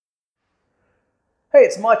Hey,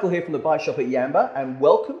 it's Michael here from the Bike Shop at Yamba, and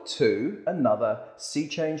welcome to another Sea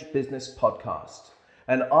Change Business podcast.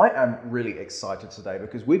 And I am really excited today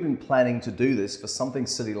because we've been planning to do this for something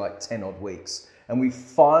silly like 10 odd weeks, and we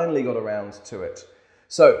finally got around to it.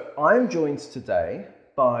 So I'm joined today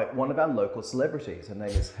by one of our local celebrities. Her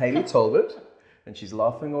name is Hayley Talbot, and she's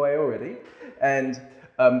laughing away already. And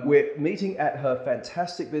we're meeting at her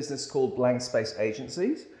fantastic business called Blanc Space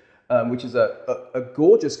Agency, which is a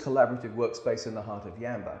gorgeous collaborative workspace in the heart of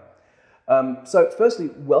Yamba. So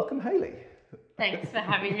firstly, welcome, Hayley. Thanks for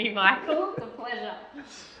having me, Michael. It's a pleasure.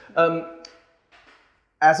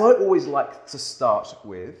 As I always like to start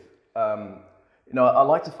with, I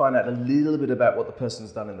like to find out a little bit about what the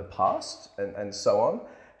person's done in the past and so on.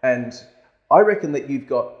 And I reckon that you've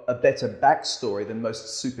got a better backstory than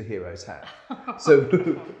most superheroes have.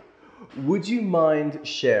 So would you mind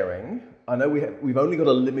sharing? I know we've only got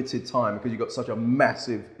a limited time because you've got such a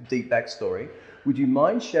massive, deep backstory. Would you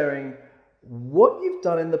mind sharing what you've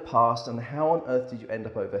done in the past and how on earth did you end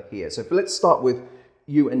up over here? So let's start with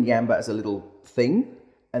you and Yamba as a little thing,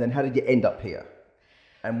 and then how did you end up here?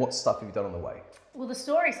 And what stuff have you done on the way? Well, the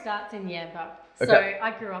story starts in Yamba. Okay. So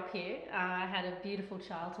I grew up here. I had a beautiful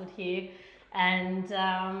childhood here. And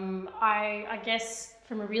I guess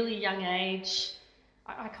from a really young age,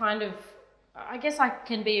 I guess I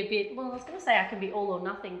can be a bit, well, I was going to say I can be all or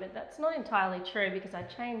nothing, but that's not entirely true because I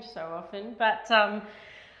change so often. But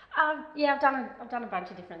I've done a bunch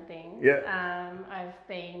of different things. Yeah. I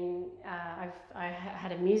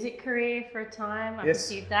had a music career for a time. I Yes.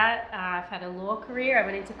 pursued that. I've had a law career. I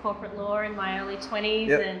went into corporate law in my early 20s,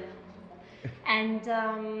 Yep.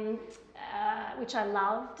 and which I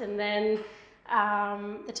loved. And then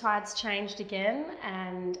the tides changed again,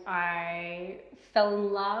 and I fell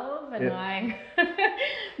in love, and I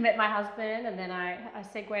met my husband, and then I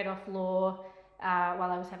segued off law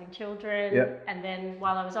while I was having children. Yep. And then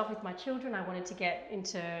while I was off with my children, I wanted to get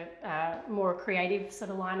into more creative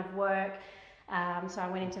sort of line of work. So I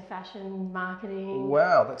went into fashion marketing.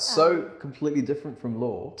 Wow, that's so completely different from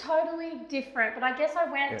law. Totally different, but I guess I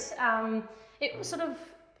went. It was sort of,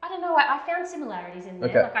 I don't know. I found similarities in there.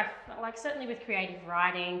 Okay. Like certainly with creative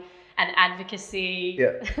writing and advocacy.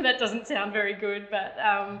 Yeah. That doesn't sound very good, but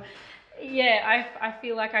I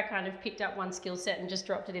feel like I kind of picked up one skill set and just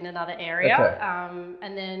dropped it in another area. Okay.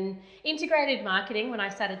 And then integrated marketing, when I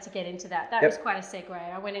started to get into that was quite a segue.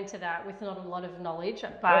 I went into that with not a lot of knowledge,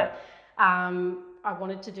 but I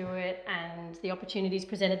wanted to do it, and the opportunities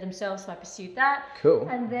presented themselves, so I pursued that. Cool.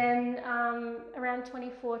 And then around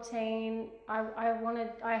 2014,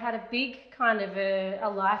 I had a big kind of a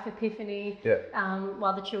life epiphany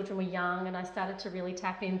while the children were young, and I started to really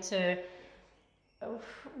tap into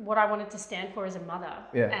what I wanted to stand for as a mother,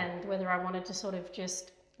 and whether I wanted to sort of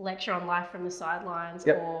just lecture on life from the sidelines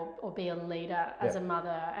or be a leader as a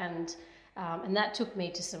mother, and that took me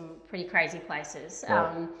to some pretty crazy places.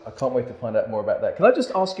 Well, I can't wait to find out more about that. Can I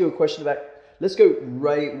just ask you a question about, let's go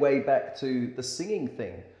way back to the singing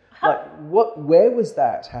thing. Like, where was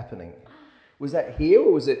that happening? Was that here,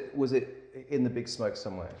 or was it in the big smoke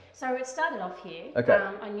somewhere? So it started off here. Okay.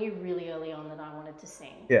 I knew really early on that I wanted to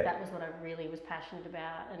sing. Yeah. That was what I really was passionate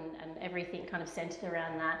about, and everything kind of centered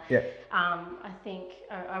around that. Yeah. I think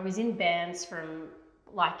I was in bands from,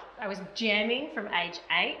 I was jamming from age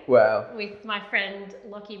 8. Wow. With my friend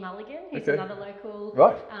Lockie Mulligan, who's Okay. another local,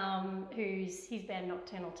 Right. his band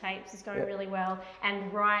Nocturnal Tapes is going really well,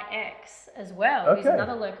 and Rye X as well, who's Okay.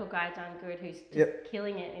 another local guy done good, who's just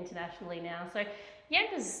killing it internationally now. So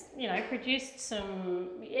Yamba's, produced some.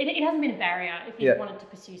 It hasn't been a barrier if you wanted to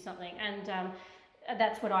pursue something, and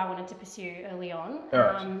that's what I wanted to pursue early on.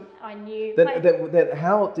 Right. I knew. Then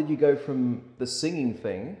how did you go from the singing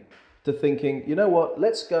thing to thinking, you know what,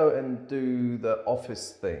 let's go and do the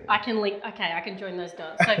office thing? I can join those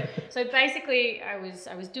dots. So basically I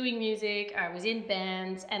was doing music, I was in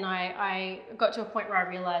bands, and I got to a point where I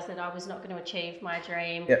realised that I was not going to achieve my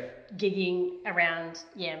dream gigging around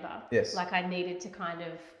Yamba. Yes. Like I needed to kind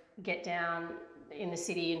of get down in the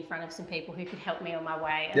city in front of some people who could help me on my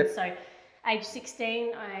way. And so age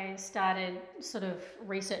 16, I started sort of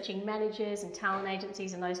researching managers and talent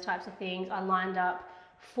agencies and those types of things. I lined up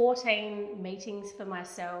 14 meetings for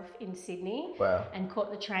myself in Sydney. Wow. And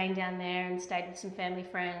caught the train down there and stayed with some family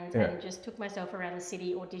friends and just took myself around the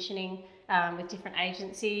city auditioning with different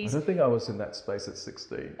agencies. I don't think I was in that space at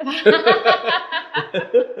 16.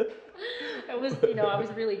 It was, I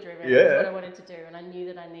was really driven. It was what I wanted to do, and I knew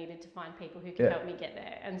that I needed to find people who could help me get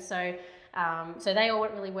there. And so they all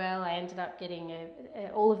went really well. I ended up getting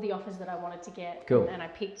all of the offers that I wanted to get. Cool. And I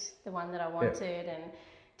picked the one that I wanted and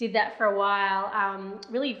did that for a while.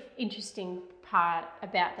 Really interesting part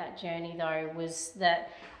about that journey, though, was that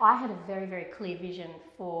I had a very, very clear vision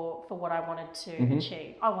for what I wanted to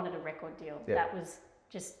achieve. I wanted a record deal. Yeah. That was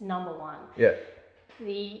just number one. Yeah.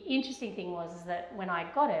 The interesting thing was that when I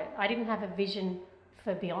got it, I didn't have a vision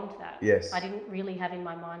for beyond that. Yes. I didn't really have in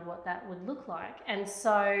my mind what that would look like. And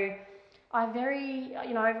so I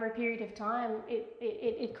over a period of time,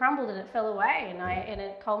 it crumbled and it fell away, and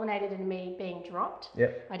it culminated in me being dropped. Yeah.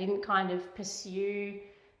 I didn't kind of pursue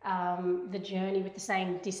the journey with the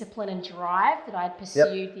same discipline and drive that I'd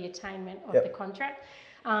pursued the attainment of the contract.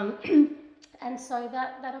 And so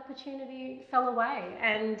that opportunity fell away,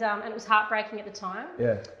 and it was heartbreaking at the time.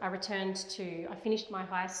 Yeah. I finished my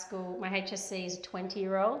high school, my HSC as a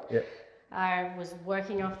 20-year-old. Yeah. I was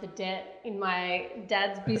working off the debt in my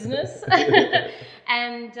dad's business.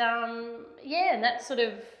 And that sort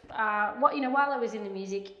of, while I was in the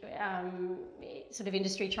music sort of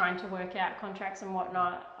industry trying to work out contracts and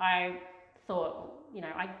whatnot, I thought,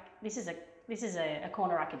 this is a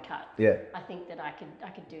corner I could cut. Yeah. I think that I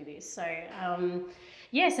could do this. So,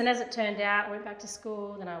 yes, and as it turned out, I went back to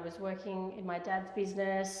school, then I was working in my dad's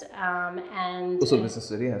business. And what sort of business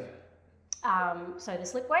did he have? So the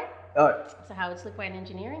Slipway. Oh. So Howard Slipway and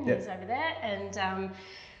Engineering, he's over there. And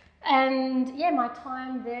my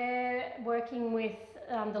time there working with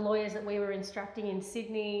the lawyers that we were instructing in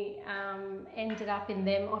Sydney ended up in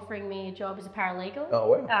them offering me a job as a paralegal.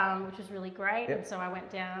 Oh, wow. Which was really great. Yep. And so I went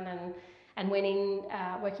down and went in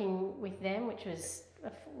working with them, which was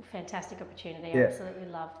a fantastic opportunity. I absolutely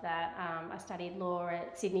loved that. I studied law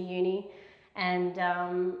at Sydney Uni, and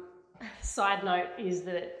side note is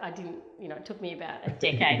that I didn't, it took me about a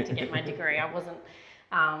decade to get my degree. I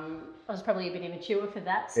was probably a bit immature for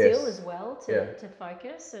that still as well to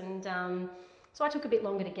focus, and so I took a bit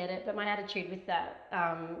longer to get it, but my attitude with that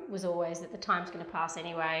was always that the time's going to pass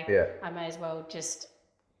anyway. Yeah. I may as well just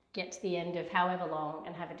get to the end of however long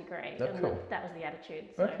and have a degree. That's and cool. that was the attitude.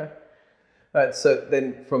 So. Okay. All right, so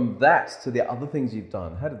then from that to the other things you've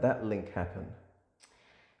done, how did that link happen?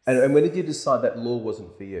 And when did you decide that law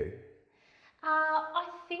wasn't for you? I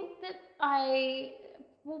think that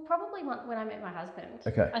probably when I met my husband.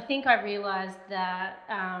 Okay. I think I realised that,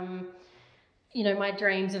 my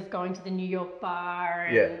dreams of going to the New York bar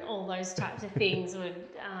and all those types of things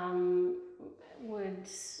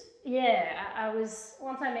once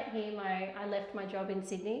I met him, I left my job in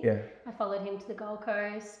Sydney. Yeah. I followed him to the Gold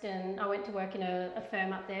Coast, and I went to work in a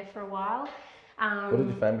firm up there for a while. What did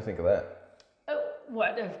your family think of that?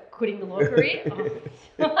 What, of quitting the law career? They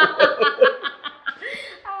were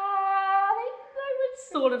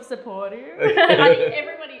sort of supportive. I think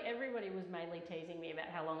everybody was mainly teasing me about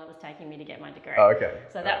how long it was taking me to get my degree. Oh, okay.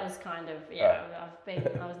 So that was kind of,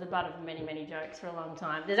 I was the butt of many, many jokes for a long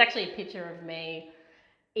time. There's actually a picture of me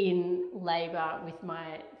in labour with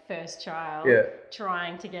my first child,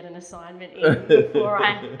 trying to get an assignment in before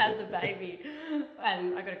I had the baby,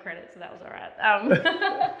 and I got a credit, so that was all right.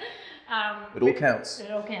 It all counts.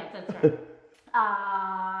 It all counts. That's right.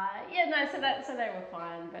 So they were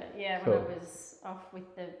fine, but cool. When I was off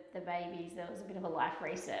with the babies, there was a bit of a life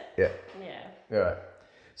reset. Yeah. All right.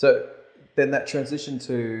 So then that transition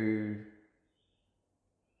to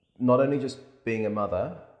not only just being a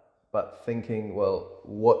mother, but thinking, well,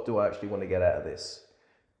 what do I actually want to get out of this?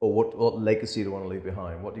 Or what legacy do I want to leave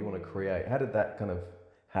behind? What do you want to create? How did that kind of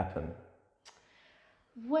happen?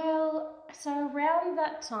 Well, so around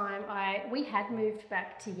that time, we had moved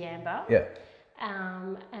back to Yamba. Yeah.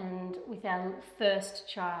 And with our first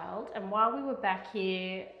child. And while we were back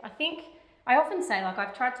here, I often say,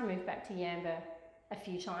 I've tried to move back to Yamba a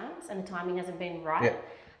few times, and the timing hasn't been right.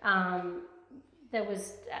 Yeah. There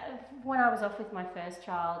was, when I was off with my first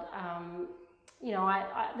child,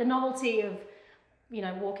 the novelty of,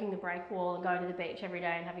 walking the break wall and going to the beach every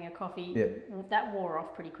day and having a coffee, that wore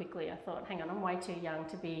off pretty quickly. I thought, hang on, I'm way too young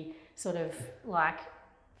to be sort of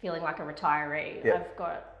feeling like a retiree. Yeah. I've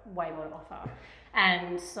got way more to offer.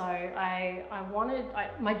 And so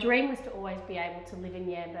my dream was to always be able to live in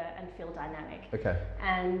Yamba and feel dynamic. Okay.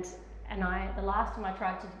 And the last time I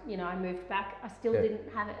tried to, I moved back, I still didn't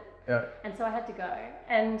have it. Yeah. And so I had to go.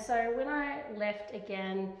 And so when I left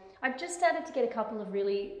again, I just started to get a couple of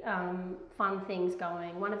really fun things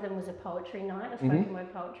going. One of them was a poetry night, a spoken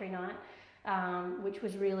word poetry night, which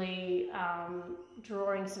was really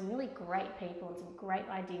drawing some really great people and some great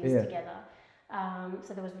ideas together.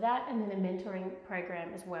 So there was that, and then a mentoring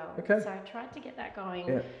program as well. Okay. So I tried to get that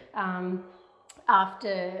going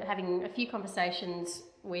after having a few conversations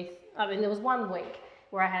there was 1 week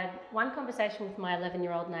where I had one conversation with my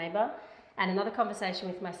 11-year-old neighbour and another conversation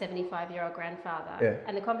with my 75-year-old grandfather. Yeah.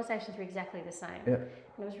 And the conversations were exactly the same. Yeah.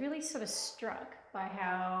 And I was really sort of struck by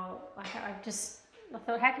how I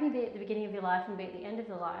thought, how can you be at the beginning of your life and be at the end of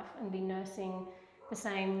your life and be nursing the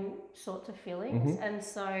same sorts of feelings? And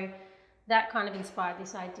so that kind of inspired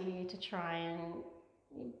this idea to try and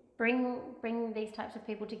bring these types of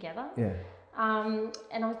people together. Yeah. And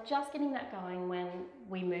I was just getting that going when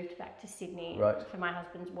we moved back to Sydney for my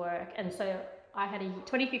husband's work. And so I had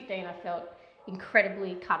 2015, I felt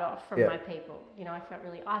incredibly cut off from my people. You know, I felt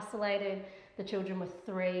really isolated. The children were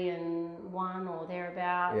 3 and 1 or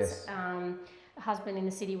thereabouts. Yes. Husband in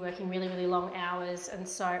the city working really, really long hours. And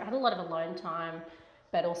so I had a lot of alone time,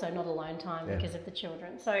 but also not alone time because of the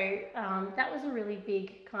children. So that was a really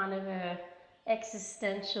big kind of a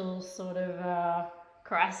existential sort of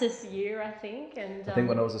crisis year, I think. And I think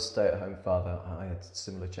when I was a stay-at-home father, I had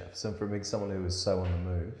similar chat. So for me, someone who was so on the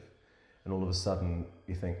move, and all of a sudden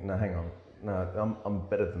you think, no, hang on, no, I'm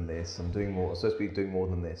better than this. I'm supposed to be doing more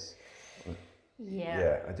than this.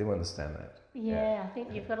 Yeah, I do understand that. Yeah, I think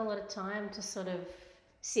you've got a lot of time to sort of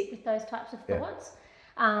sit with those types of thoughts.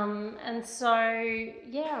 And so,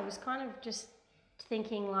 I was kind of just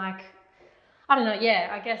thinking like, I don't know,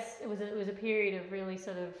 I guess it was a period of really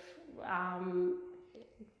sort of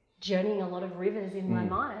journeying a lot of rivers in my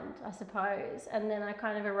mind, I suppose. And then I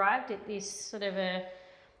kind of arrived at this sort of a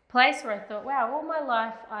place where I thought, wow, all my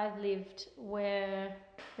life I've lived where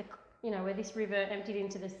where this river emptied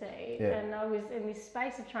into the sea. Yeah. And I was in this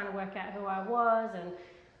space of trying to work out who I was and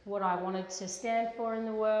what I wanted to stand for in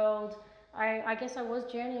the world. I guess I was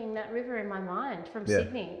journeying that river in my mind from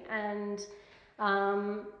Sydney. And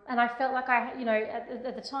I felt like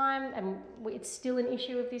at the time, and it's still an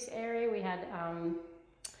issue of this area, we had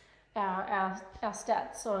our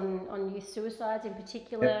stats on youth suicides in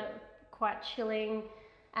particular, quite chilling.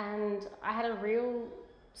 And I had a real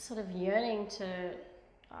sort of yearning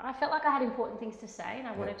I felt like I had important things to say, and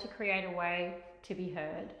I wanted to create a way to be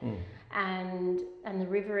heard. And the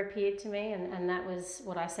river appeared to me, and that was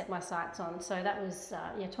what I set my sights on. So that was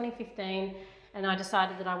 2015, and I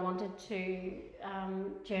decided that I wanted to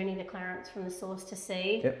journey the Clarence from the source to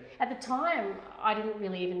sea. At the time, I didn't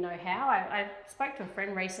really even know how. I spoke to a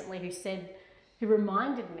friend recently who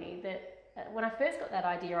reminded me that when I first got that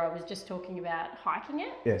idea, I was just talking about hiking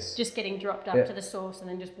it, just getting dropped up to the source and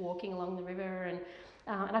then just walking along the river, and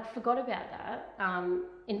I forgot about that.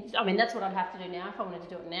 That's what I'd have to do now if I wanted to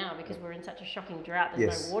do it now, because we're in such a shocking drought.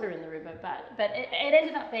 There's no water in the river, but it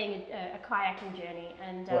ended up being a kayaking journey,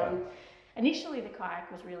 and initially the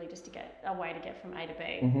kayak was really just to get a way to get from A to B.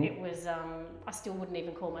 It was I still wouldn't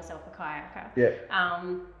even call myself a kayaker.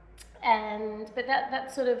 But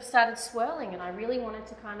that sort of started swirling, and I really wanted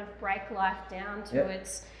to kind of break life down to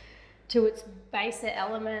its baser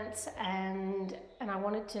elements, and I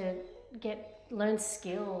wanted to learn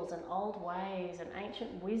skills and old ways and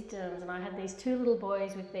ancient wisdoms. And I had these 2 little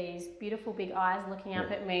boys with these beautiful big eyes looking up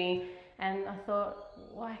at me, and I thought,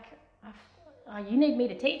 you need me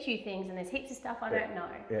to teach you things, and there's heaps of stuff I don't know.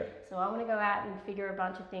 So I want to go out and figure a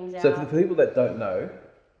bunch of things out. So for the people that don't know,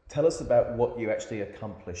 tell us about what you actually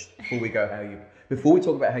accomplished before we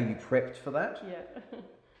talk about how you prepped for that.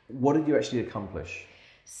 What did you actually accomplish?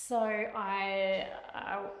 So I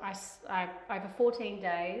over 14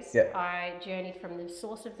 days, I journeyed from the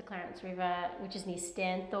source of the Clarence River, which is near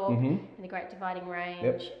Stanthorpe in the Great Dividing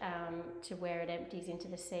Range, to where it empties into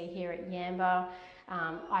the sea here at Yamba.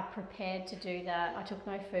 I prepared to do that. I took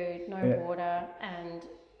no food, no water, and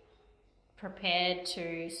prepared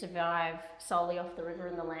to survive solely off the river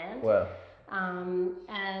and the land. Wow.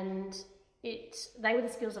 And they were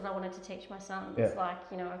the skills that I wanted to teach my sons. Like,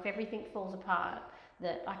 if everything falls apart,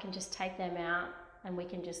 that I can just take them out and we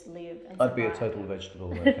can just live and survive. I'd be a total vegetable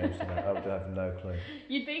when it comes to that. I would have no clue.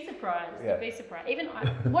 You'd be surprised. You'd be surprised. Even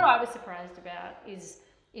what I was surprised about is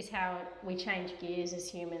how we change gears as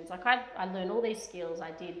humans. Like I learned all these skills. I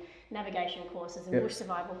did navigation courses and bush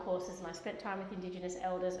survival courses, and I spent time with Indigenous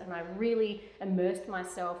elders, and I really immersed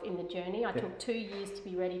myself in the journey. I took 2 years to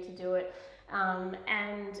be ready to do it.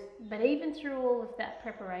 But even through all of that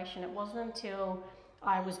preparation, it wasn't until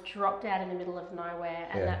I was dropped out in the middle of nowhere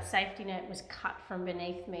and that safety net was cut from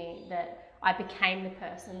beneath me that I became the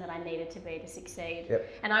person that I needed to be to succeed.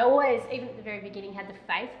 And I always, even at the very beginning, had the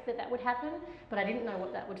faith that would happen, but I didn't know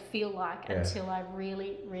what that would feel like until I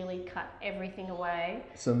really, really cut everything away.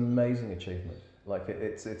 It's an amazing achievement. Like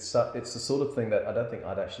it's the sort of thing that I don't think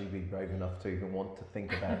I'd actually be brave enough to even want to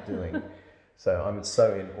think about doing. So I'm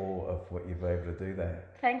so in awe of what you've been able to do there.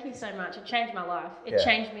 Thank you so much. It changed my life. It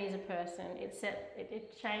changed me as a person.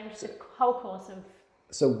 It changed the whole course of...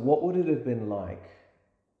 So what would it have been like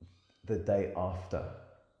the day after?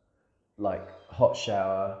 Like hot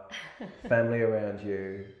shower, family around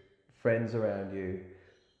you, friends around you.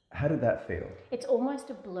 How did that feel? It's almost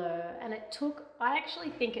a blur, and I actually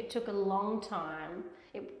think it took a long time.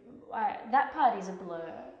 That part is a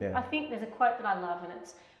blur. Yeah. I think there's a quote that I love, and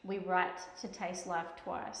it's, "We write to taste life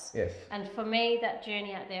twice." Yes. And for me, that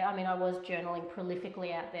journey out there, I mean, I was journaling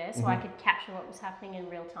prolifically out there, so I could capture what was happening in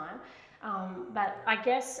real time. But I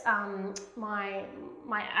guess my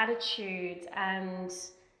attitudes and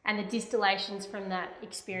the distillations from that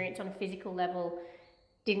experience on a physical level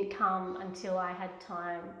didn't come until I had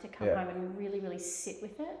time to come home and really, really sit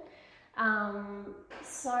with it.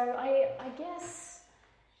 So I guess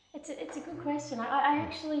it's a good question. I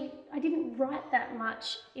didn't write that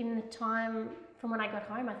much in the time from when I got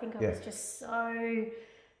home. I think I was just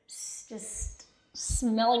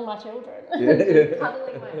smelling my children,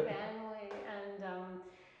 cuddling my family, and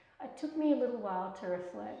it took me a little while to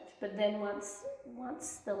reflect. But then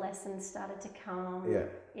once the lessons started to come,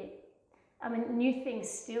 new things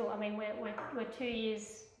still. I mean, we're 2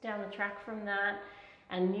 years down the track from that,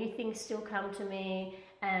 and new things still come to me.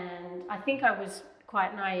 And I think I was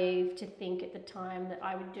quite naive to think at the time that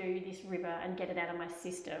I would do this river and get it out of my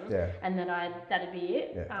system, and that'd be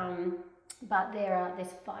it. Yeah. But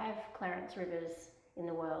there's 5 Clarence Rivers in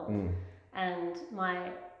the world, and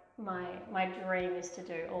my dream is to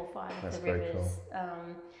do all 5 of the rivers.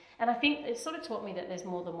 Cool. And I think it sort of taught me that there's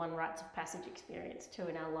more than one rites of passage experience too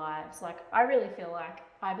in our lives. Like, I really feel like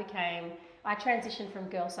I transitioned from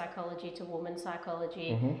girl psychology to woman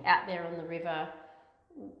psychology out there on the river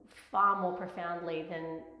far more profoundly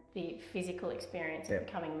than the physical experience of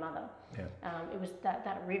becoming a mother. Yeah. It was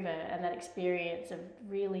that river and that experience of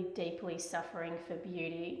really deeply suffering for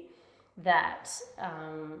beauty that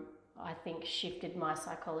I think shifted my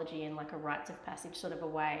psychology in like a rites of passage sort of a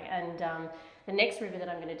way. And the next river that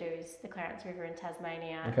I'm going to do is the Clarence River in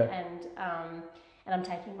Tasmania. Okay. And I'm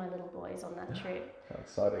taking my little boys on that trip. How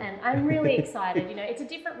exciting. And I'm really excited. You know, it's a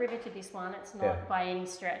different river to this one. It's not by any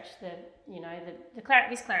stretch.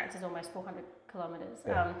 This Clarence is almost 400 kilometres.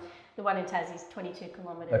 Yeah. The one in Tassie is 22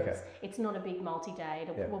 kilometres. Okay. It's not a big multi-day.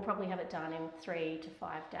 We'll probably have it done in 3 to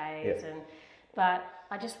 5 days. Yeah. But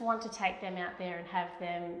I just want to take them out there and have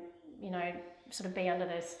them, sort of be under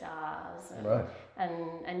those stars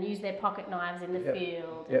and use their pocket knives in the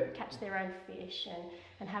field and catch their own fish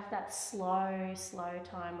and have that slow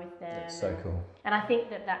time with them. That's so cool. And I think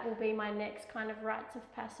that will be my next kind of rites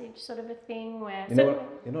of passage sort of a thing where... You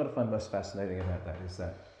know what I find most fascinating about that is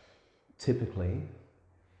that typically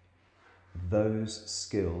those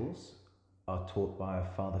skills are taught by a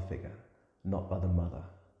father figure, not by the mother.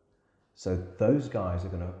 So those guys are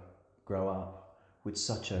going to grow up with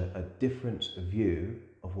such a different view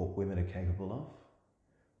of what women are capable of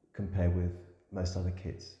compared with most other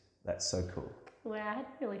kids. That's so cool. Well, I hadn't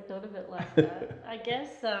really thought of it like that. I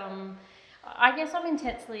guess I'm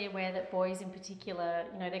intensely aware that boys in particular,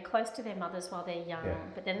 they're close to their mothers while they're young,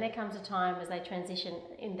 but then there comes a time as they transition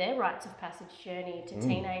in their rites of passage journey to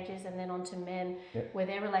teenagers and then on to men, where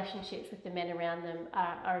their relationships with the men around them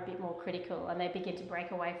are a bit more critical, and they begin to break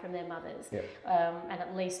away from their mothers and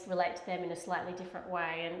at least relate to them in a slightly different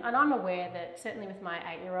way. And I'm aware that certainly with my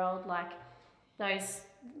 8-year-old, like those...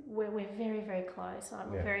 We're very, very close.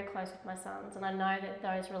 I'm very close with my sons, and I know that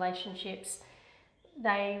those relationships,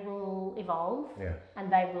 they will evolve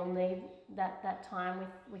and they will need that time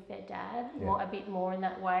with their dad a bit more in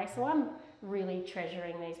that way. So I'm really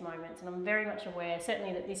treasuring these moments, and I'm very much aware,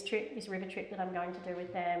 certainly, that this river trip that I'm going to do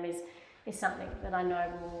with them is something that I know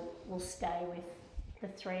will stay with the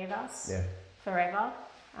 3 of us forever.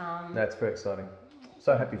 That's very exciting.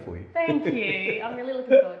 So happy for you. Thank you. I'm really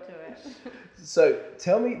looking forward to it. So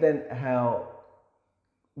tell me then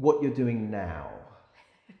what you're doing now.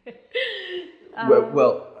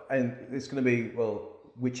 And it's going to be,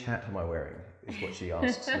 which hat am I wearing is what she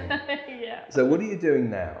asks me. Yeah. So what are you doing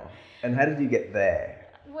now? And how did you get there?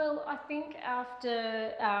 Well, I think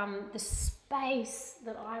after the space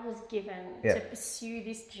that I was given to pursue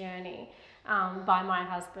this journey, by my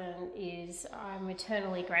husband, I'm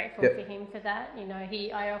eternally grateful for him for that.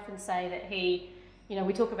 I often say that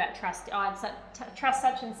we talk about trust. I trust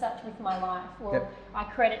such and such with my life. Well, I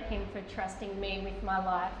credit him for trusting me with my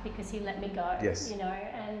life because he let me go. Yes.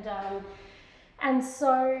 And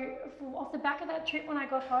so off the back of that trip, when I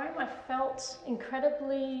got home, I felt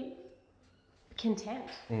incredibly content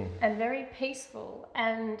and very peaceful,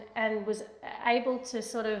 and was able to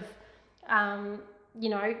sort of,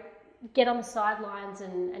 get on the sidelines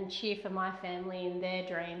and cheer for my family in their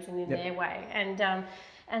dreams and in their way.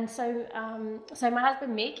 And so my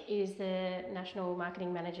husband Mick is the national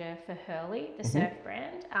marketing manager for Hurley, the surf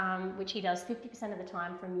brand, which he does 50% of the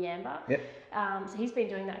time from Yamba. Yep. So he's been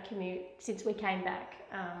doing that commute since we came back,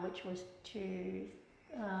 which was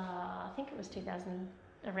I think it was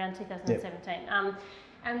around 2017.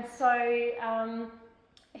 And so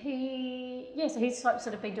so he's sort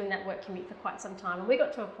of been doing that work commute for quite some time, and we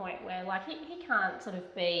got to a point where like he can't sort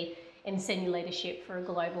of be in senior leadership for a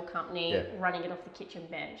global company running it off the kitchen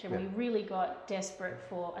bench, and we really got desperate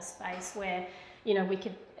for a space where, you know, we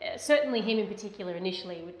could, certainly him in particular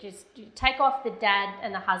initially, would just take off the dad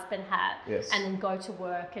and the husband hat and then go to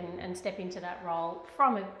work and step into that role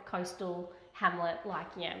from a coastal hamlet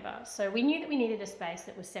like Yamba. So we knew that we needed a space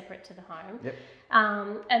that was separate to the home.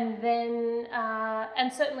 And then,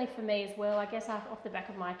 and certainly for me as well, I guess off the back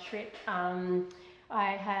of my trip,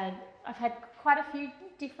 I've had quite a few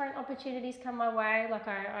different opportunities come my way. Like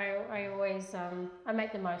I always, I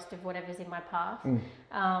make the most of whatever's in my path.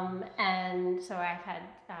 And so I've had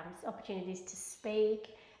opportunities to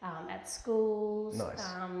speak at schools,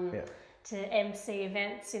 to MC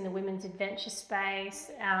events in the women's adventure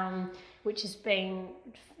space, which has been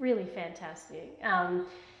really fantastic.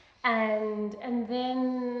 And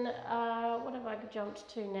then what have I jumped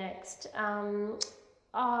to next?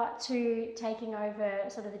 To taking over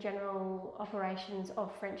sort of the general operations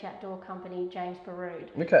of French outdoor company James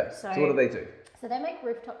Baroud. Okay, so what do they do? So they make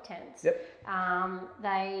rooftop tents. And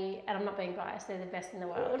I'm not being biased, they're the best in the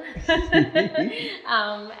world.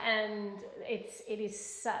 And it is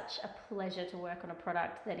such a pleasure to work on a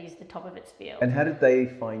product that is the top of its field. And how did they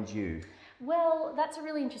find you? Well, that's a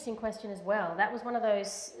really interesting question as well. That was one of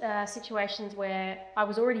those situations where I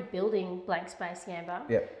was already building Blanc Space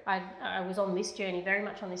Yamba. I was on this journey, very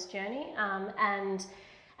much on this journey, and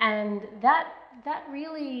that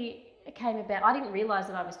really came about. I didn't realise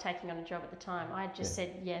that I was taking on a job at the time. I just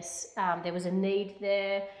said yes. There was a need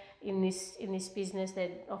there in this business.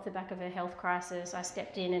 That off the back of a health crisis, I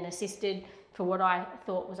stepped in and assisted for what I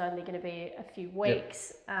thought was only going to be a few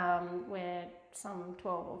weeks. Where some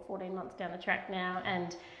 12 or 14 months down the track now,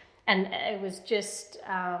 and it was just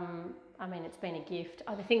I mean, it's been a gift.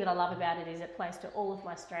 The thing that I love about it is it plays to all of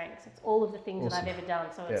my strengths. It's all of the things that I've ever done.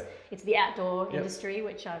 So it's the outdoor industry,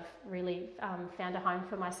 which I've really found a home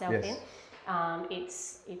for myself in.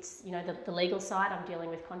 It's you know, the legal side. I'm dealing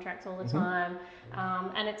with contracts all the time,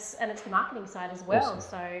 and it's the marketing side as well.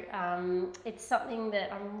 So it's something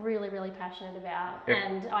that I'm really, really passionate about,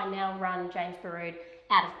 and I now run James Baroud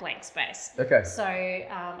out of Blanc Space. Okay. So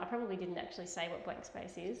I probably didn't actually say what Blanc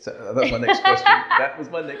Space is. So that was my next question. That was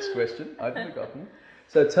my next question. I'd forgotten.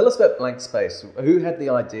 So tell us about Blanc Space. Who had the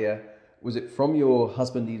idea? Was it from your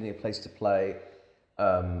husband needing a place to play?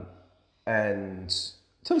 And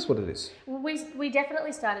tell us what it is. We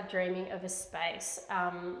definitely started dreaming of a space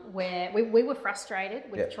where we were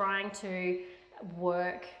frustrated with trying to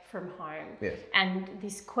work from home. And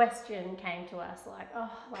this question came to us like,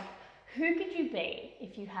 who could you be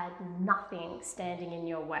if you had nothing standing in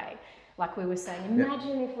your way? Like we were saying,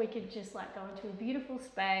 imagine if we could just like go into a beautiful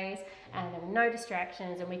space and there were no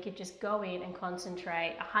distractions and we could just go in and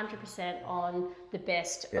concentrate 100% on the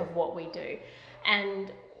best of what we do.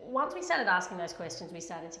 And once we started asking those questions, we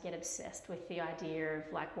started to get obsessed with the idea of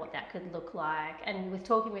like what that could look like. And with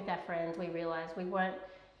talking with our friends, we realized we weren't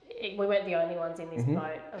the only ones in this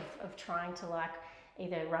boat of trying to like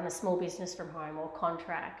either run a small business from home or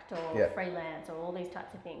contract or freelance or all these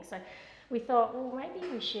types of things. So we thought, well, maybe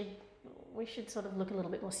we should sort of look a little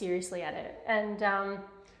bit more seriously at it. And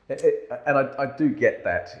I do get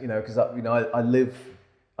that, you know, because I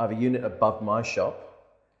have a unit above my shop,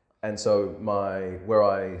 and so where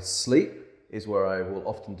I sleep is where I will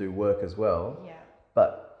often do work as well.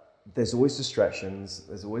 But there's always distractions.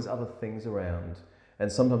 There's always other things around.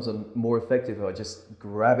 And sometimes I'm more effective if I just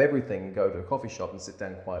grab everything and go to a coffee shop and sit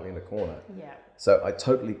down quietly in a corner. So I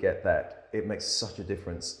totally get that. It makes such a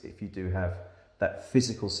difference if you do have that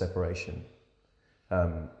physical separation.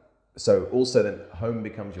 So also then home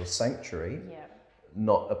becomes your sanctuary,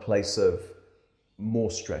 not a place of more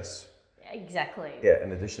stress. Exactly.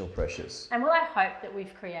 And additional pressures. And what I hope that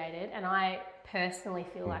we've created, and I personally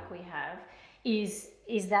feel like we have, is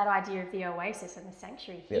that idea of the oasis and the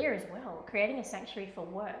sanctuary here as well, creating a sanctuary for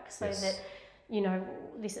work, so that, you know,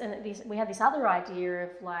 we have this other idea of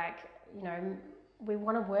like, you know, we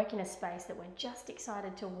want to work in a space that we're just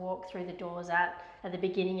excited to walk through the doors at the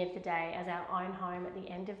beginning of the day as our own home at the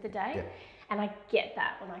end of the day. And I get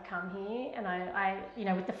that when I come here, and I you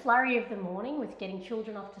know, with the flurry of the morning, with getting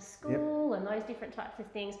children off to school and those different types of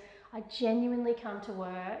things, I genuinely come to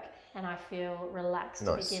work and I feel relaxed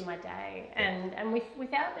to begin my day. And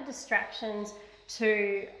without the distractions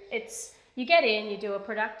too, you get in, you do a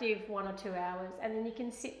productive 1 or 2 hours, and then you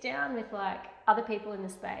can sit down with like other people in the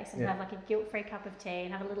space and have like a guilt-free cup of tea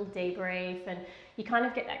and have a little debrief, and you kind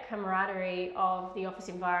of get that camaraderie of the office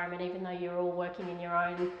environment, even though you're all working in your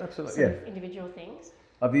own sort of individual things.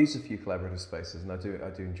 I've used a few collaborative spaces, and I do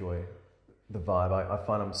enjoy the vibe. I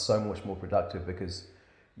find I'm so much more productive because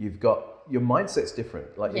you've got your mindset's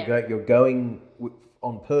different. Like you're going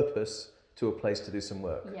on purpose to a place to do some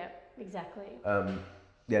work. Yeah, exactly.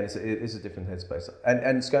 It is a different headspace,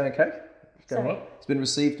 and it's going okay. Sorry? It's been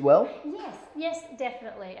received well. Yes,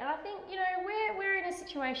 definitely. And I think we're in a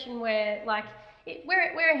situation where like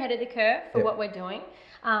we're ahead of the curve for what we're doing,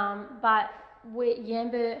 but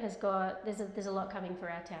Yamba has got there's a lot coming for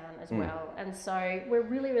our town as well, and so we're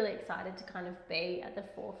really, really excited to kind of be at the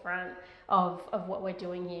forefront of what we're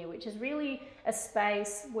doing here, which is really a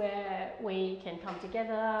space where we can come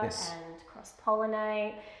together and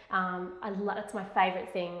cross-pollinate. It's my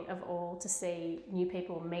favourite thing of all to see new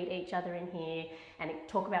people meet each other in here and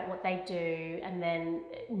talk about what they do, and then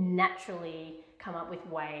naturally come up with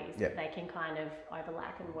ways that they can kind of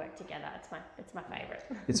overlap and work together. It's my favourite.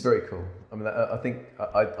 It's very cool. I mean, I think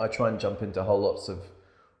I try and jump into whole lots of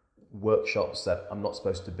workshops that I'm not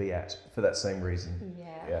supposed to be at for that same reason.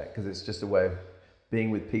 Yeah, because it's just a way of being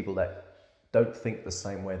with people that don't think the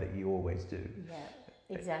same way that you always do. Yeah,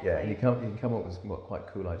 exactly. Yeah, and you can come up with some quite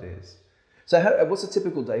cool ideas. So what's a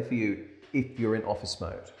typical day for you if you're in office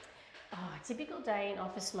mode? A typical day in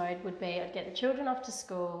office mode would be I'd get the children off to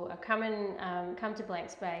school, I'd come to Blanc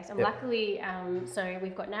Space. Luckily, so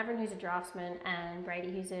we've got Navrin, who's a draftsman, and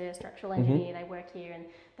Brady, who's a structural engineer. They work here, and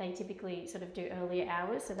they typically sort of do earlier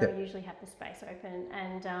hours, so they'll usually have the space open.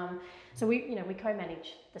 And so we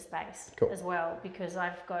co-manage the space as well, because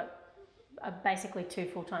I've got basically 2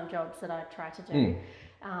 full-time jobs that I try to do.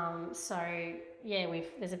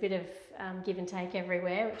 There's a bit of give and take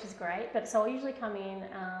everywhere, which is great. But so I'll usually come in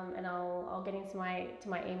and I'll get into my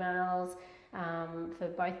emails for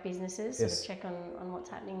both businesses, sort of check on what's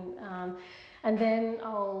happening, and then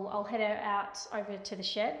I'll head out over to the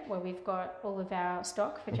shed where we've got all of our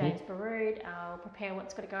stock for James Baroud. I'll prepare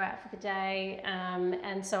what's got to go out for the day,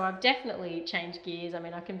 and so I've definitely changed gears. I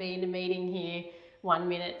mean, I can be in a meeting here 1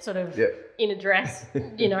 minute, sort of in a dress,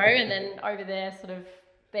 and then over there, sort of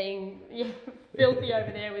being filthy over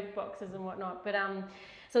there with boxes and whatnot. But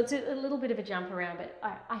so it's a little bit of a jump around, but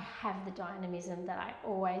I have the dynamism that I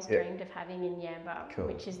always dreamed of having in Yamba,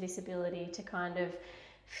 which is this ability to kind of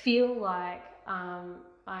feel like I'm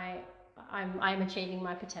achieving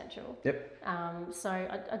my potential. So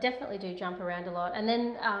I definitely do jump around a lot. And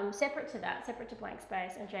then separate to Blanc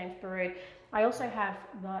Space and James Baroud, I also have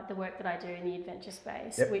the work that I do in the adventure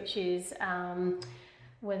space, which is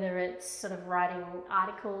whether it's sort of writing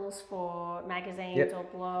articles for magazines or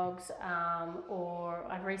blogs, or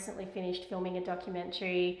I've recently finished filming a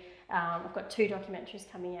documentary. I've got 2 documentaries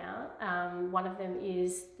coming out. One of them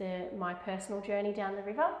is my personal journey down the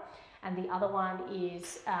river, and the other one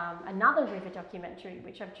is another river documentary,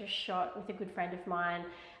 which I've just shot with a good friend of mine.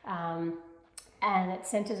 And it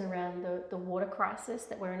centres around the water crisis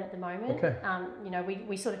that we're in at the moment.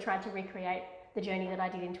 We sort of tried to recreate the journey that I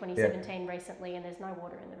did in 2017 recently, and there's no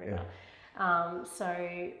water in the river. So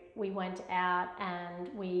we went out and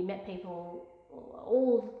we met people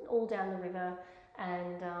all down the river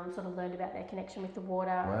and sort of learned about their connection with the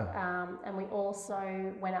water. And we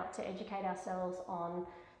also went up to educate ourselves on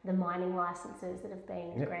the mining licenses that have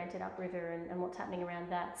been granted upriver and what's happening around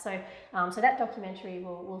that. So that documentary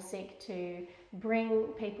will seek to bring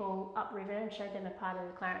people upriver and show them a part of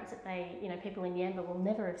the Clarence that they, people in Yamba will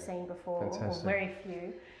never have seen before, or very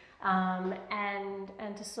few,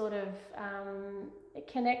 and to sort of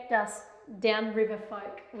connect us downriver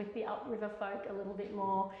folk with the upriver folk a little bit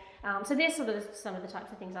more. So there's sort of some of the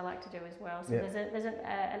types of things I like to do as well. So there's an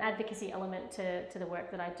advocacy element to the work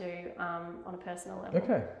that I do on a personal level.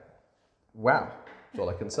 Okay. Wow. That's all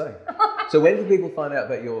I can say. So when can people find out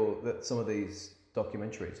about some of these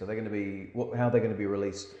documentaries? Are they going to be how are they going to be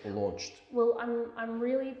released or launched? Well, I'm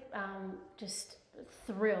really just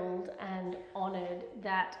thrilled and honoured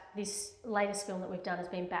that this latest film that we've done has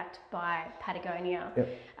been backed by Patagonia.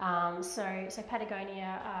 So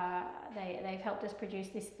Patagonia, they've helped us produce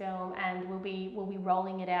this film, and we'll be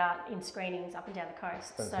rolling it out in screenings up and down the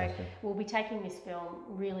coast. Fantastic. So we'll be taking this film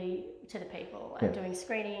really to the people and doing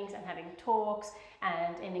screenings and having talks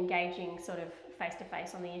and engaging sort of face to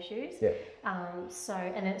face on the issues.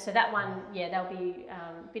 So that one, there'll be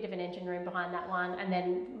a bit of an engine room behind that one, and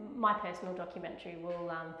then my personal documentary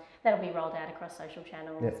that'll be rolled out across social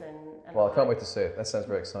channels. And well, I can't wait to see it. That sounds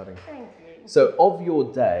very exciting. Thank you. So, of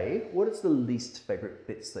your day, what is the least favourite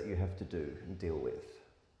bits that you have to do and deal with?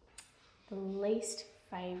 The least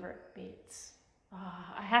favourite bits.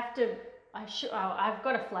 I've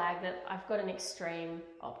got a flag that I've got an extreme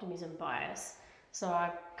optimism bias. So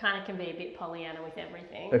I kind of can be a bit Pollyanna with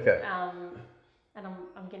everything. Okay. And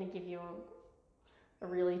I'm going to give you a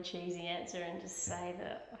really cheesy answer and just say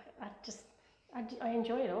that I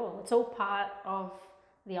enjoy it all. It's all part of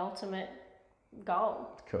the ultimate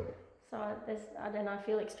goal. Cool. So I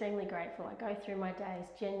feel extremely grateful. I go through my days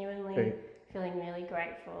genuinely feeling really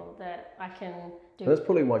grateful that I can do. That's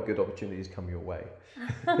probably why good opportunities come your way.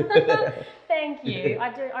 Thank you.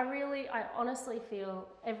 I do. I honestly feel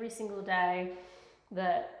every single day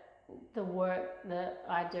that the work that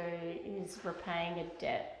I do is repaying a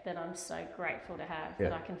debt that I'm so grateful to have.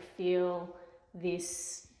 That I can feel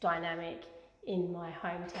this dynamic in my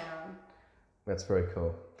hometown. That's very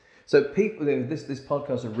cool. So people, this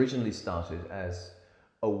podcast originally started as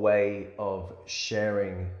a way of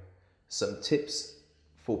sharing some tips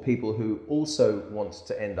for people who also want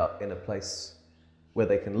to end up in a place where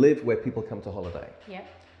they can live, where people come to holiday. Yeah.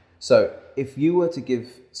 So if you were to give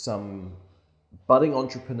some budding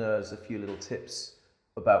entrepreneurs a few little tips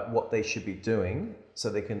about what they should be doing so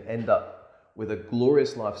they can end up with a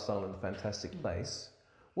glorious lifestyle in a fantastic place,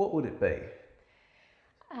 what would it be?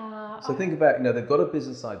 So think about, they've got a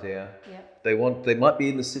business idea. Yep. They might be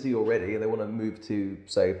in the city already and they want to move to,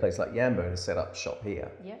 say, a place like Yamba and set up shop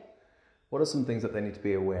here. Yep. What are some things that they need to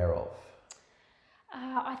be aware of?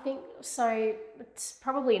 I think so. It's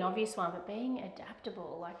probably an obvious one, but being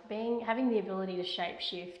adaptable, having the ability to shape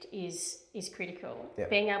shift is critical. Yep.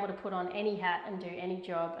 Being able to put on any hat and do any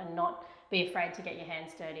job and not be afraid to get your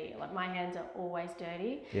hands dirty. Like my hands are always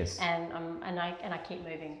dirty. Yes. And I keep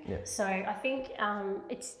moving. Yep. So I think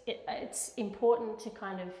it's important to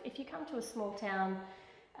kind of, if you come to a small town,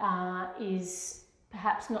 is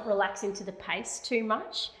perhaps not relax into the pace too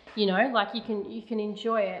much. You can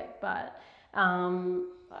enjoy it, but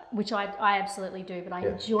which I absolutely do. But I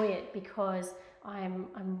enjoy it because I'm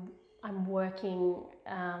working.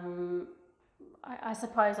 I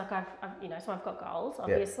suppose so I've got goals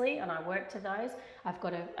obviously, and I work to those. I've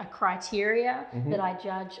got a criteria that I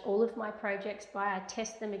judge all of my projects by. I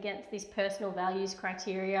test them against this personal values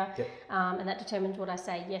criteria, and that determines what I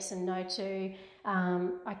say yes and no to.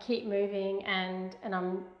 I keep moving, and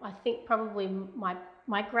I think probably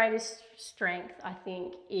my greatest strength, I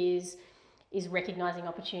think, is recognizing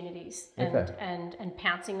opportunities and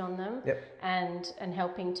pouncing on them, and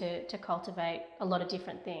helping to cultivate a lot of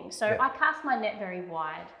different things. So I cast my net very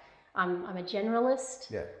wide. I'm a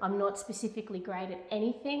generalist. I'm not specifically great at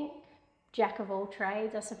anything. Jack of all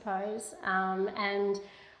trades, I suppose. And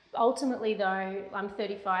ultimately, though, I'm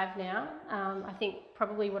 35 now. I think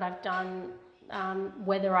probably what I've done,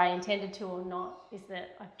 whether I intended to or not, is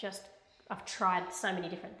that I've tried so many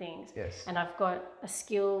different things. Yes. And I've got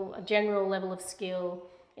a general level of skill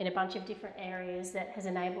in a bunch of different areas that has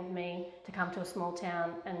enabled me to come to a small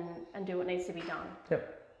town and do what needs to be done.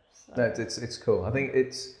 Yep. So. No, it's cool. I think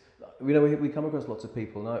it's, we come across lots of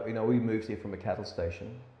people. We moved here from a cattle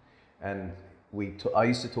station, and I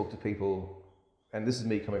used to talk to people, and this is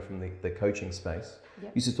me coming from the coaching space.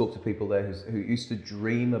 Yep. Used to talk to people there who used to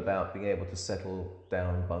dream about being able to settle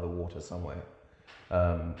down by the water somewhere.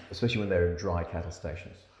 Especially when they're in dry cattle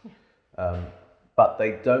stations. But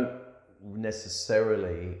they don't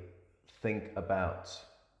necessarily think about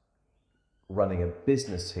running a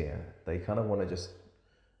business here. They kind of want to just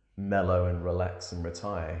mellow and relax and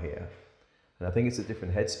retire here. And I think it's a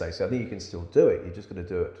different headspace. I think you can still do it. You're just going to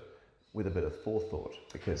do it with a bit of forethought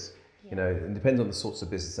because, it depends on the sorts of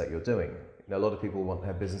business that you're doing. A lot of people want to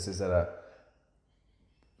have businesses that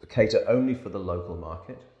cater only for the local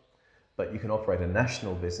market. But you can operate a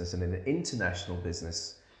national business and an international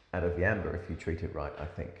business out of Yamba if you treat it right, I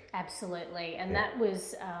think. Absolutely. And that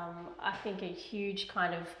was, I think, a huge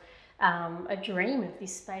kind of a dream of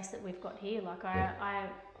this space that we've got here. Like I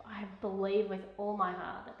believe with all my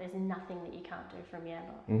heart that there's nothing that you can't do from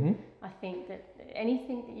Yamba. Mm-hmm. I think that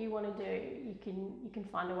anything that you want to do, you can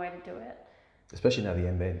find a way to do it. Especially now the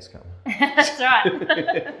NBN's come. That's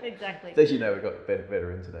right. Exactly. Especially now we've got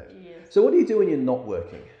better internet. Yes. So what do you do when you're not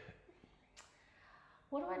working?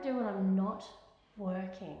 What do I do when I'm not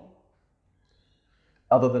working?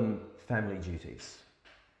 Other than family duties?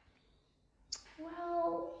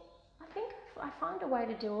 Well, I think I find a way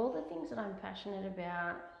to do all the things that I'm passionate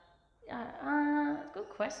about. Good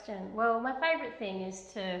question. Well, my favourite thing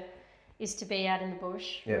is to be out in the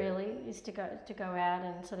bush. Really, is to go out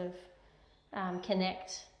and sort of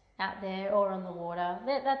connect out there or on the water.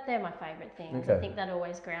 They're my favourite things. Okay. I think that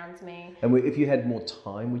always grounds me. And if you had more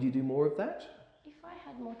time, would you do more of that? If I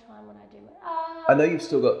had more time when I do my... I know you've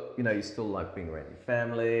still got, you still like being around your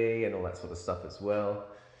family and all that sort of stuff as well.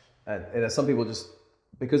 And some people just,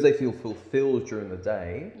 because they feel fulfilled during the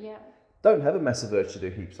day, don't have a massive urge to do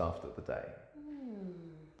heaps after the day.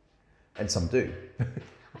 And some do.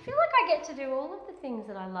 I feel like I get to do all of the things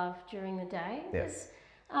that I love during the day. Yes.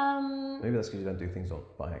 Maybe that's because you don't do things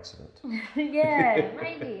by accident. Yeah,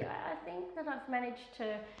 maybe. I think that I've managed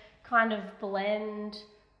to kind of blend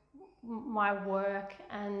my work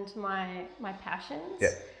and my passions.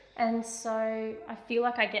 Yeah. And so I feel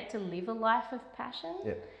like I get to live a life of passion.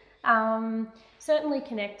 Yeah. Certainly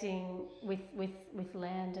connecting with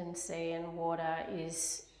land and sea and water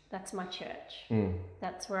that's my church.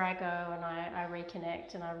 That's where I go and I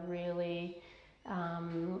reconnect, and I really,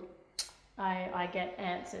 I get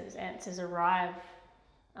answers. Answers arrive,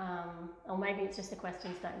 or maybe it's just the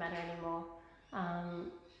questions don't matter anymore.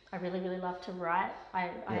 I really, really love to write.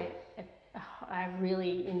 I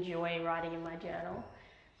really enjoy writing in my journal.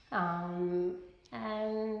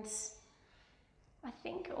 And I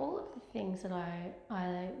think all of the things that I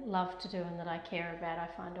love to do and that I care about, I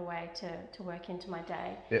find a way to work into my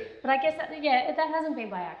day. Yep. But I guess that hasn't been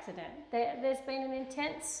by accident. There's been an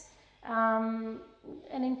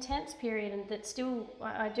intense period, and that still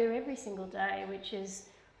I do every single day, which is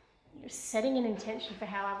setting an intention for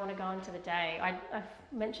how I want to go into the day. I've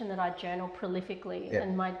mentioned that I journal prolifically,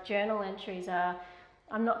 and my journal entries are,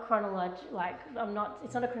 it's not a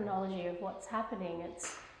chronology of what's happening.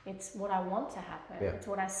 It's what I want to happen. Yeah. It's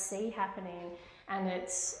what I see happening, and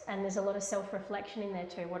there's a lot of self-reflection in there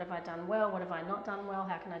too. What have I done well? What have I not done well?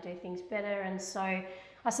 How can I do things better? And so I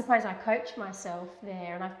suppose I coach myself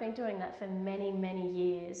there, and I've been doing that for many, many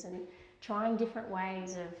years, and trying different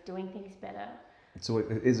ways of doing things better. So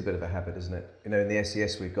it is a bit of a habit, isn't it? In the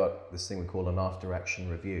SES, we've got this thing we call an after-action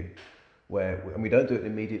review, and we don't do it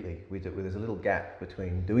immediately. There's a little gap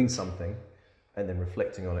between doing something and then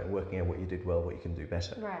reflecting on it and working out what you did well, what you can do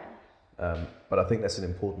better. Right. But I think that's an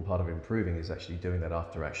important part of improving, is actually doing that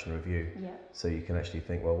after-action review. Yeah. So you can actually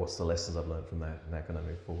think, well, what's the lessons I've learned from that, and how can I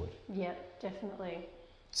move forward? Yeah, definitely.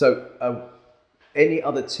 So any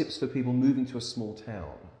other tips for people moving to a small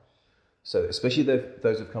town? So especially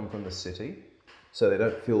those who've come from the city, so they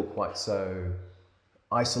don't feel quite so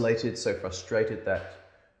isolated, so frustrated that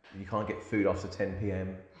you can't get food after 10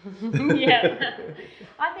 p.m. Yeah.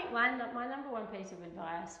 I think my number one piece of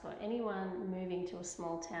advice for anyone moving to a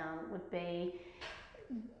small town would be,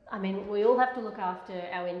 we all have to look after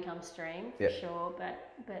our income stream, for sure, but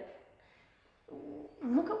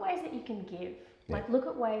look at ways that you can give. Look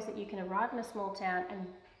at ways that you can arrive in a small town and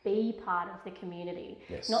be part of the community.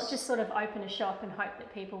 Yes. Not just sort of open a shop and hope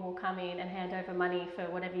that people will come in and hand over money for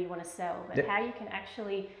whatever you want to sell, but how you can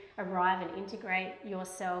actually arrive and integrate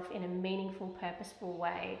yourself in a meaningful, purposeful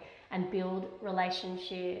way and build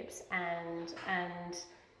relationships and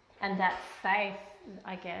that faith,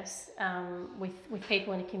 I guess, with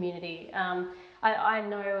people in a community. I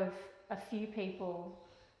know of a few people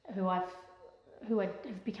who have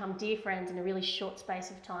become dear friends in a really short space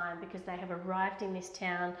of time because they have arrived in this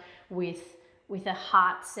town with a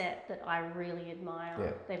heart set that I really admire.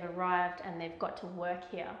 Yeah. They've arrived and they've got to work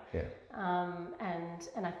here. Yeah.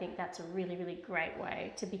 And I think that's a really, really great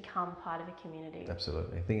way to become part of a community.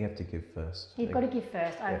 Absolutely. I think you have to give first. You've got to give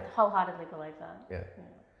first. I wholeheartedly believe that. Yeah.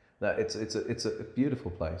 No, it's a beautiful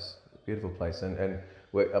place. And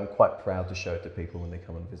I'm quite proud to show it to people when they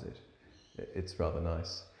come and visit. It's rather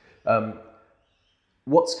nice.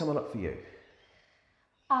 What's coming up for you?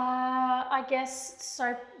 I guess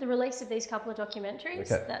so. The release of these couple of documentaries.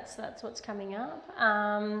 Okay. That's what's coming up.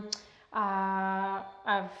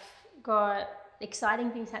 I've got exciting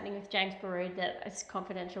things happening with James Baroud that is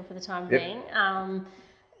confidential for the time being. And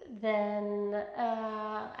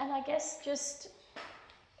I guess just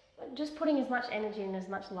putting as much energy and as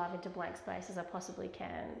much love into Blanc Space as I possibly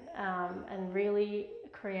can, and really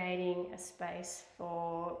creating a space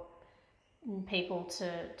for people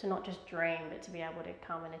to not just dream, but to be able to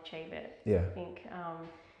come and achieve it. Yeah. I think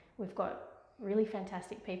we've got really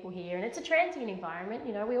fantastic people here, and it's a transient environment.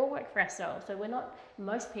 We all work for ourselves, so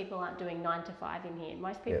most people aren't doing 9 to 5 in here.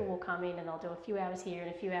 Most people will come in and they'll do a few hours here and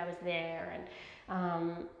a few hours there,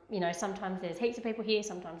 and sometimes there's heaps of people here,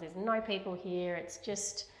 sometimes there's no people here.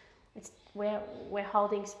 We're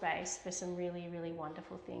holding space for some really, really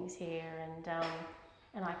wonderful things here, and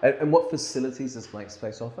what facilities does Blanc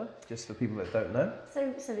Space offer, just for people that don't know?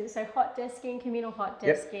 So hot desking, communal hot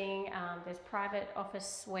desking, there's private office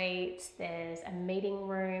suites, there's a meeting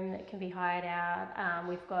room that can be hired out,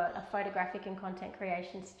 we've got a photographic and content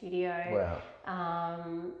creation studio. Wow.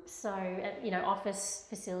 Office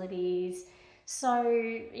facilities. So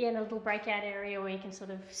in a little breakout area where you can sort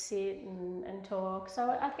of sit and talk.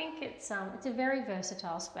 So I think it's a very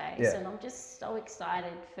versatile space, and I'm just so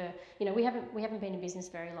excited for, we haven't been in business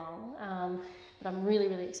very long, but I'm really,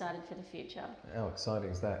 really excited for the future. How exciting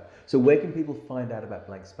is that? So where can people find out about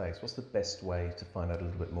Blanc Space? What's the best way to find out a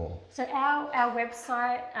little bit more? So our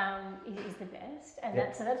website is the best, and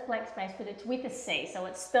that's Blanc Space, but it's with a C, so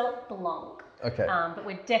it's spelt Blanc. Okay. But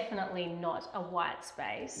we're definitely not a white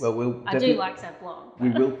space. Well, I do like Saint Blanc.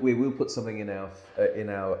 We will put something in our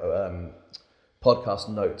podcast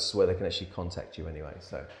notes where they can actually contact you anyway.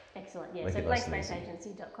 So excellent. Yeah. So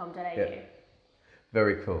blancSpaceAgency.com.au. Yeah.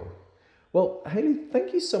 Very cool. Well, Hayley,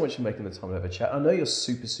 thank you so much for making the time to have a chat. I know you're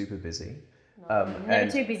super, super busy. I'm never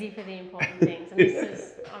too busy for the important things, and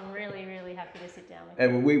I'm really, really happy to sit down with you.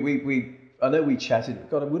 And I know we chatted.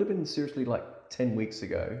 God, it would have been seriously like 10 weeks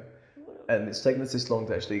ago, and it's taken us this long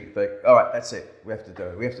to actually think, all right, that's it. We have to do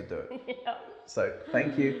it. Yeah. So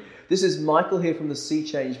thank you. This is Michael here from the Sea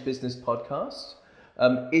Change Business Podcast.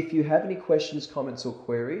 If you have any questions, comments, or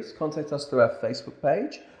queries, contact us through our Facebook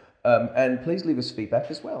page, and please leave us feedback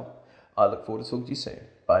as well. I look forward to talking to you soon.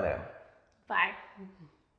 Bye now. Bye.